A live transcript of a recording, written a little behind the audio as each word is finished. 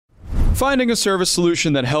Finding a service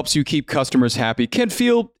solution that helps you keep customers happy can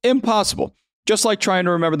feel impossible, just like trying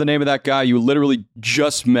to remember the name of that guy you literally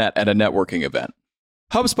just met at a networking event.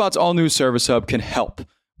 HubSpot's all-new Service Hub can help,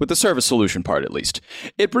 with the service solution part at least.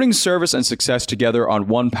 It brings service and success together on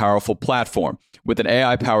one powerful platform, with an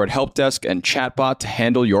AI-powered help desk and chatbot to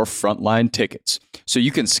handle your frontline tickets, so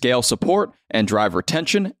you can scale support and drive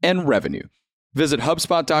retention and revenue. Visit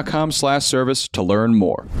HubSpot.com/service to learn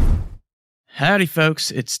more. Howdy,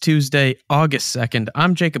 folks. It's Tuesday, August 2nd.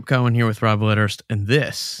 I'm Jacob Cohen here with Rob Litterst, and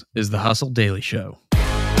this is the Hustle Daily Show.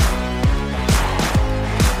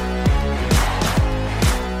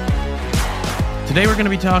 Today we're going to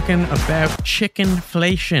be talking about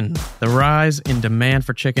chickenflation, the rise in demand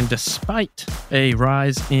for chicken despite a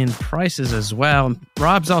rise in prices as well.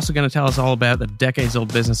 Rob's also going to tell us all about the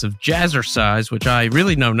decades-old business of Jazzercise, which I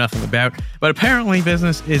really know nothing about, but apparently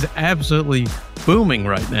business is absolutely booming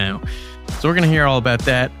right now. So we're going to hear all about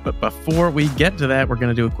that, but before we get to that, we're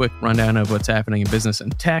going to do a quick rundown of what's happening in business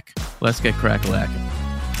and tech. Let's get crack-a-lacking.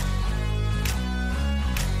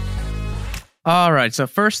 All right, so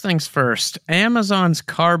first things first, Amazon's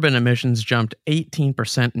carbon emissions jumped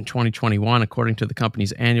 18% in 2021, according to the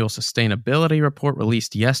company's annual sustainability report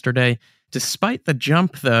released yesterday. Despite the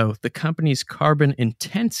jump, though, the company's carbon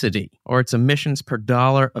intensity, or its emissions per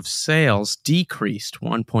dollar of sales, decreased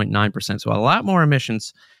 1.9%. So a lot more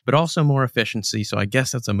emissions, but also more efficiency. So I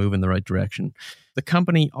guess that's a move in the right direction. The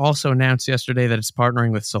company also announced yesterday that it's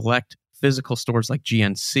partnering with select physical stores like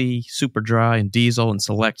GNC, Superdry, and Diesel in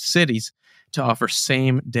select cities to offer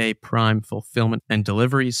same-day Prime fulfillment and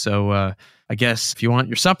deliveries. So I guess if you want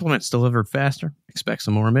your supplements delivered faster, expect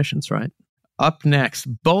some more emissions, right? Up next,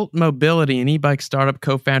 Bolt Mobility, an e-bike startup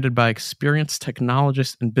co-founded by experienced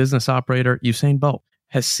technologist and business operator Usain Bolt,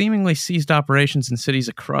 has seemingly ceased operations in cities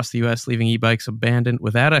across the U.S., leaving e-bikes abandoned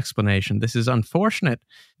without explanation. This is unfortunate,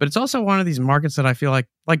 but it's also one of these markets that I feel like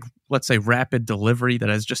let's say rapid delivery, that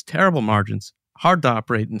has just terrible margins, hard to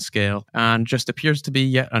operate and scale, and just appears to be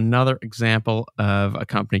yet another example of a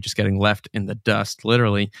company just getting left in the dust,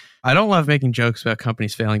 literally. I don't love making jokes about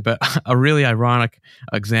companies failing, but a really ironic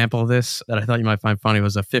example of this that I thought you might find funny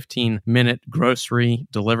was a 15-minute grocery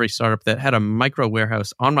delivery startup that had a micro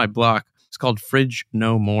warehouse on my block. It's called Fridge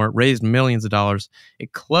No More, raised millions of dollars.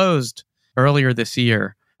 It closed earlier this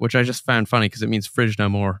year, which I just found funny because it means Fridge No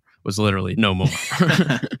More was literally no more.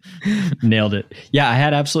 Nailed it. Yeah, I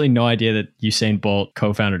had absolutely no idea that Usain Bolt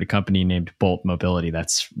co-founded a company named Bolt Mobility.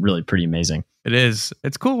 That's really pretty amazing. It is.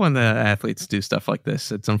 It's cool when the athletes do stuff like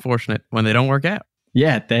this. It's unfortunate when they don't work out.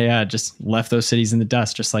 Yeah, they just left those cities in the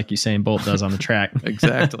dust, just like Usain Bolt does on the track.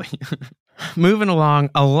 Exactly. Moving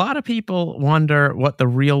along, a lot of people wonder what the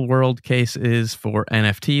real world case is for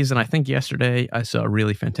NFTs. And I think yesterday I saw a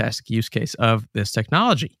really fantastic use case of this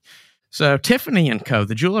technology. So Tiffany & Co.,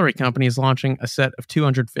 the jewelry company, is launching a set of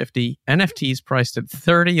 250 NFTs priced at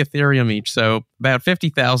 30 Ethereum each, so about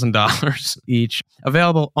 $50,000 each,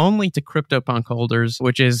 available only to CryptoPunk holders,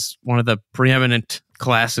 which is one of the preeminent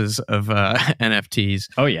classes of NFTs.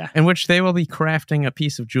 Oh, yeah. In which they will be crafting a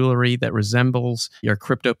piece of jewelry that resembles your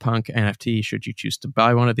CryptoPunk NFT, should you choose to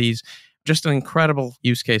buy one of these. Just an incredible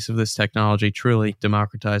use case of this technology, truly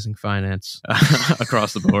democratizing finance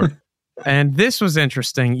across the board. And this was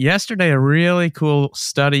interesting. Yesterday, a really cool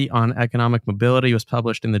study on economic mobility was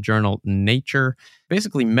published in the journal Nature.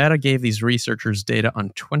 Basically, Meta gave these researchers data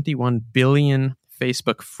on 21 billion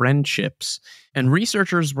Facebook friendships. And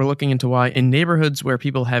researchers were looking into why in neighborhoods where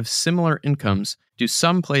people have similar incomes, do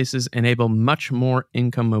some places enable much more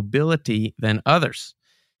income mobility than others.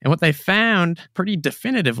 And what they found pretty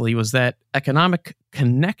definitively was that economic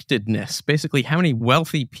connectedness, basically how many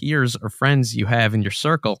wealthy peers or friends you have in your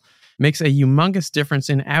circle, makes a humongous difference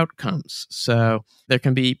in outcomes. So there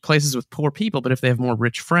can be places with poor people, but if they have more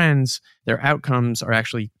rich friends, their outcomes are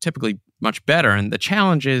actually typically much better. And the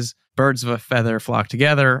challenge is birds of a feather flock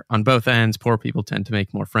together on both ends. Poor people tend to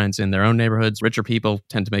make more friends in their own neighborhoods. Richer people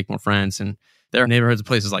tend to make more friends in their neighborhoods,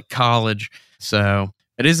 places like college. So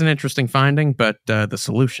it is an interesting finding, but the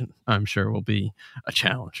solution, I'm sure, will be a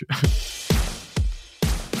challenge.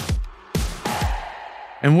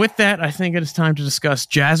 And with that, I think it is time to discuss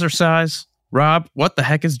Jazzercise. Rob, what the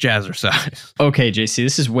heck is Jazzercise? Okay, JC,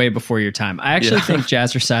 this is way before your time. I actually think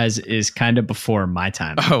Jazzercise is kind of before my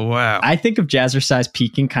time. Oh, wow. I think of Jazzercise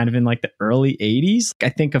peaking kind of in like the early 80s. I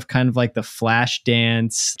think of kind of like the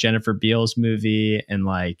Flashdance, Jennifer Beals movie, and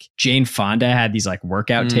like Jane Fonda had these like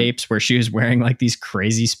workout tapes where she was wearing like these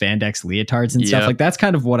crazy spandex leotards and stuff. Like that's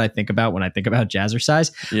kind of what I think about when I think about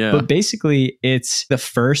Jazzercise. Yeah. But basically, it's the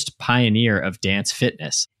first pioneer of dance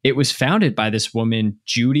fitness. It was founded by this woman,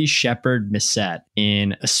 Judy Shepard Missette,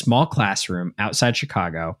 in a small classroom outside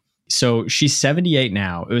Chicago. So she's 78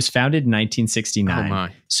 now. It was founded in 1969. Oh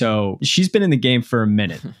my. So she's been in the game for a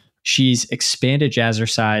minute. She's expanded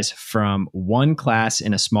Jazzercise from one class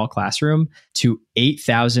in a small classroom to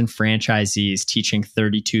 8,000 franchisees teaching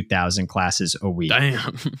 32,000 classes a week.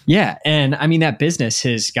 Damn. Yeah. And I mean, that business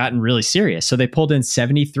has gotten really serious. So they pulled in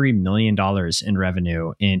 $73 million in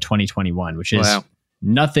revenue in 2021, which is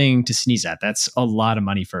nothing to sneeze at. That's a lot of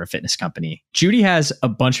money for a fitness company. Judy has a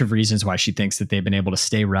bunch of reasons why she thinks that they've been able to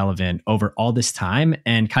stay relevant over all this time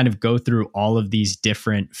and kind of go through all of these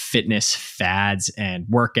different fitness fads and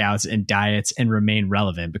workouts and diets and remain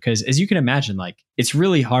relevant. Because as you can imagine, like, it's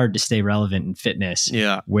really hard to stay relevant in fitness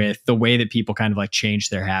with the way that people kind of like change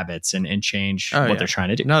their habits and change what they're trying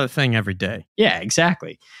to do. Another thing every day. Yeah,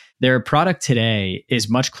 exactly. Their product today is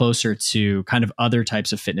much closer to kind of other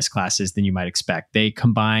types of fitness classes than you might expect. They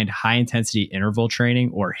combined high intensity interval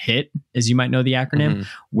training, or HIIT, as you might know the acronym,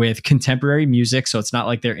 with contemporary music. So it's not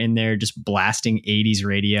like they're in there just blasting 80s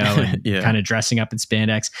radio and kind of dressing up in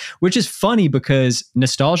spandex, which is funny because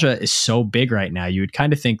nostalgia is so big right now. You would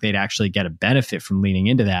kind of think they'd actually get a benefit from leaning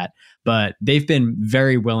into that. But they've been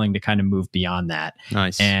very willing to kind of move beyond that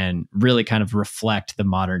and really kind of reflect the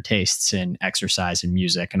modern tastes in exercise and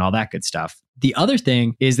music and all that good stuff. The other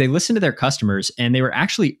thing is they listen to their customers, and they were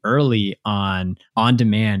actually early on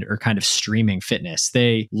demand or kind of streaming fitness.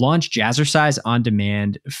 They launched Jazzercise on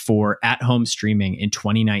demand for at-home streaming in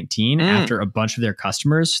 2019 after a bunch of their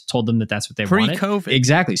customers told them that that's what they wanted. Pre-COVID.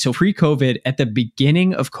 Exactly. So pre-COVID, at the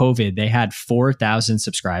beginning of COVID, they had 4,000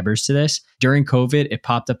 subscribers to this. During COVID, it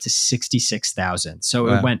popped up to 66,000. So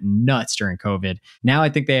it went nuts during COVID. Now I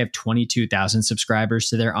think they have 22,000 subscribers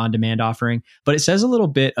to their on-demand offering, but it says a little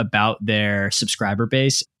bit about their subscriber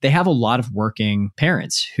base. They have a lot of working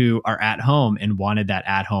parents who are at home and wanted that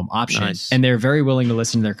at-home option. And they're very willing to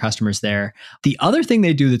listen to their customers there. The other thing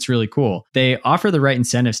they do that's really cool, they offer the right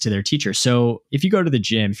incentives to their teachers. So if you go to the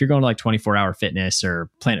gym, if you're going to like 24-hour fitness or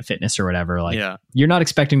Planet Fitness or whatever, like you're not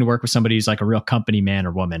expecting to work with somebody who's like a real company man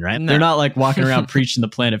or woman, right? No. They're not like walking around preaching the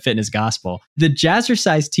Planet Fitness gospel. The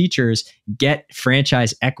Jazzercise teachers get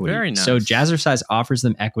franchise equity. Very nice. So Jazzercise offers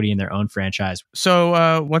them equity in their own franchise.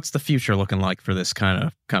 So what's the future looking like for this kind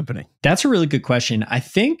of company? That's a really good question. I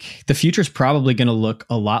think the future is probably going to look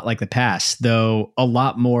a lot like the past, though a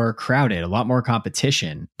lot more crowded, a lot more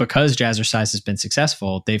competition. Because Jazzercise has been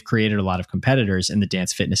successful, they've created a lot of competitors in the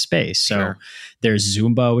dance fitness space. So there's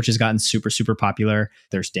Zumba, which has gotten super, super popular.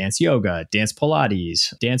 There's dance yoga, dance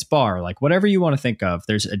Pilates, dance bar, like whatever you want to think of.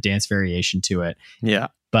 There's a dance variation to it. Yeah.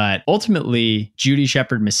 But ultimately, Judy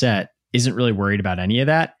Shepard-Missette isn't really worried about any of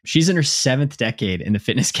that. She's in her 7th decade in the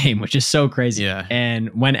fitness game, which is so crazy. Yeah. And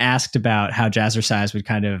when asked about how Jazzercise would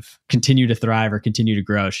kind of continue to thrive or continue to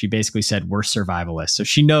grow, she basically said, we're survivalists. So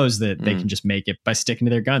she knows that they can just make it by sticking to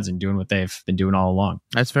their guns and doing what they've been doing all along.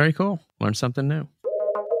 That's very cool. Learn something new.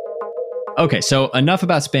 Okay, so enough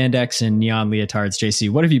about spandex and neon leotards, JC.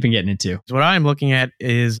 What have you been getting into? What I'm looking at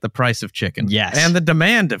is the price of chicken. Yes. And the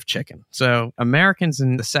demand of chicken. So Americans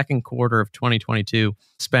in the second quarter of 2022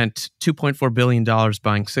 spent $2.4 billion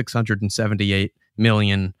buying 678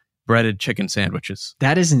 million breaded chicken sandwiches.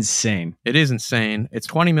 That is insane. It is insane. It's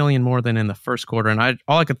 20 million more than in the first quarter. And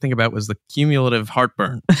all I could think about was the cumulative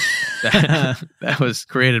heartburn that was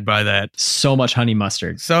created by that. So much honey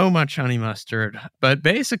mustard. So much honey mustard. But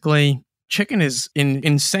basically, chicken is in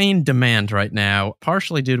insane demand right now,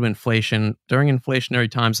 partially due to inflation. During inflationary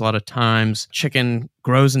times, a lot of times chicken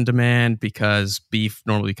grows in demand because beef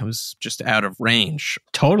normally comes just out of range.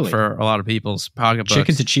 Totally. For a lot of people's pocketbooks.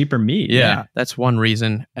 Chicken's a cheaper meat. Yeah, that's one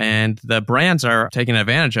reason. And the brands are taking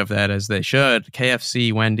advantage of that, as they should.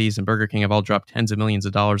 KFC, Wendy's, and Burger King have all dropped tens of millions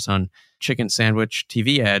of dollars on chicken sandwich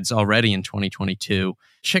TV ads already in 2022.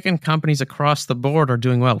 Chicken companies across the board are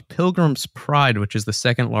doing well. Pilgrim's Pride, which is the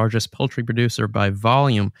second largest poultry producer by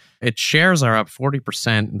volume, its shares are up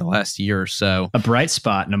 40% in the last year or so. A bright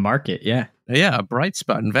spot in a market, yeah. Yeah, a bright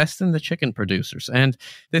spot. Invest in the chicken producers. And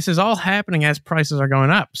this is all happening as prices are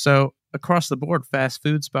going up. So across the board, fast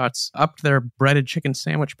food spots upped their breaded chicken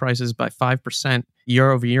sandwich prices by 5%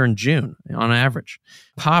 year over year in June on average.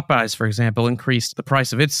 Popeyes, for example, increased the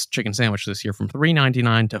price of its chicken sandwich this year from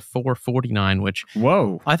 $3.99 to $4.49, which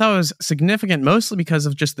I thought was significant, mostly because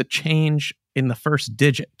of just the change in the first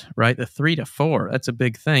digit, right? The 3 to 4. That's a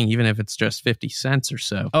big thing, even if it's just 50 cents or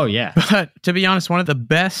so. Oh, yeah. But to be honest, one of the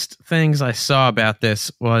best things I saw about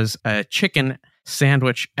this was a chicken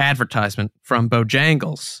sandwich advertisement from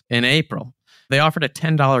Bojangles in April. They offered a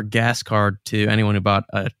 $10 gas card to anyone who bought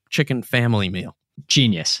a chicken family meal.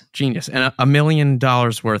 Genius. And $1 million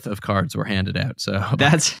worth of cards were handed out. So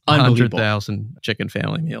that's unbelievable. 100,000 chicken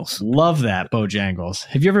family meals. Love that, Bojangles.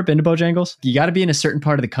 Have you ever been to Bojangles? You got to be in a certain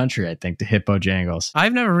part of the country, I think, to hit Bojangles.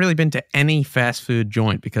 I've never really been to any fast food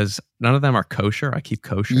joint because none of them are kosher. I keep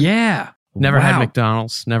kosher. Yeah. Never had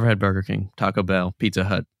McDonald's, never had Burger King, Taco Bell, Pizza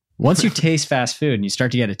Hut. Once you taste fast food and you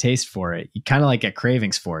start to get a taste for it, you kind of like get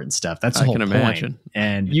cravings for it and stuff. That's the whole point. Imagine.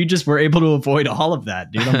 And you just were able to avoid all of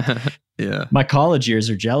that, dude. Yeah. My college years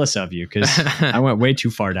are jealous of you because I went way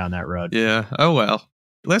too far down that road. Yeah. Oh, well.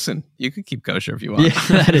 Listen, you can keep kosher if you want.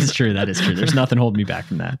 Yeah, that is true. There's nothing holding me back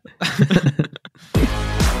from that.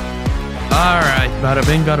 All right, bada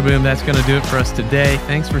bing, bada boom. That's going to do it for us today.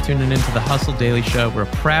 Thanks for tuning in to the Hustle Daily Show. We're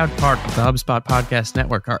a proud part of the HubSpot Podcast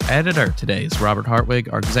Network. Our editor today is Robert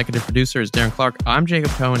Hartwig. Our executive producer is Darren Clark. I'm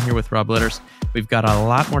Jacob Cohen here with Rob Litters. We've got a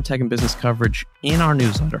lot more tech and business coverage in our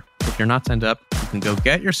newsletter. If you're not signed up, you can go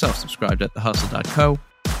get yourself subscribed at thehustle.co,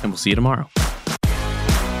 and we'll see you tomorrow.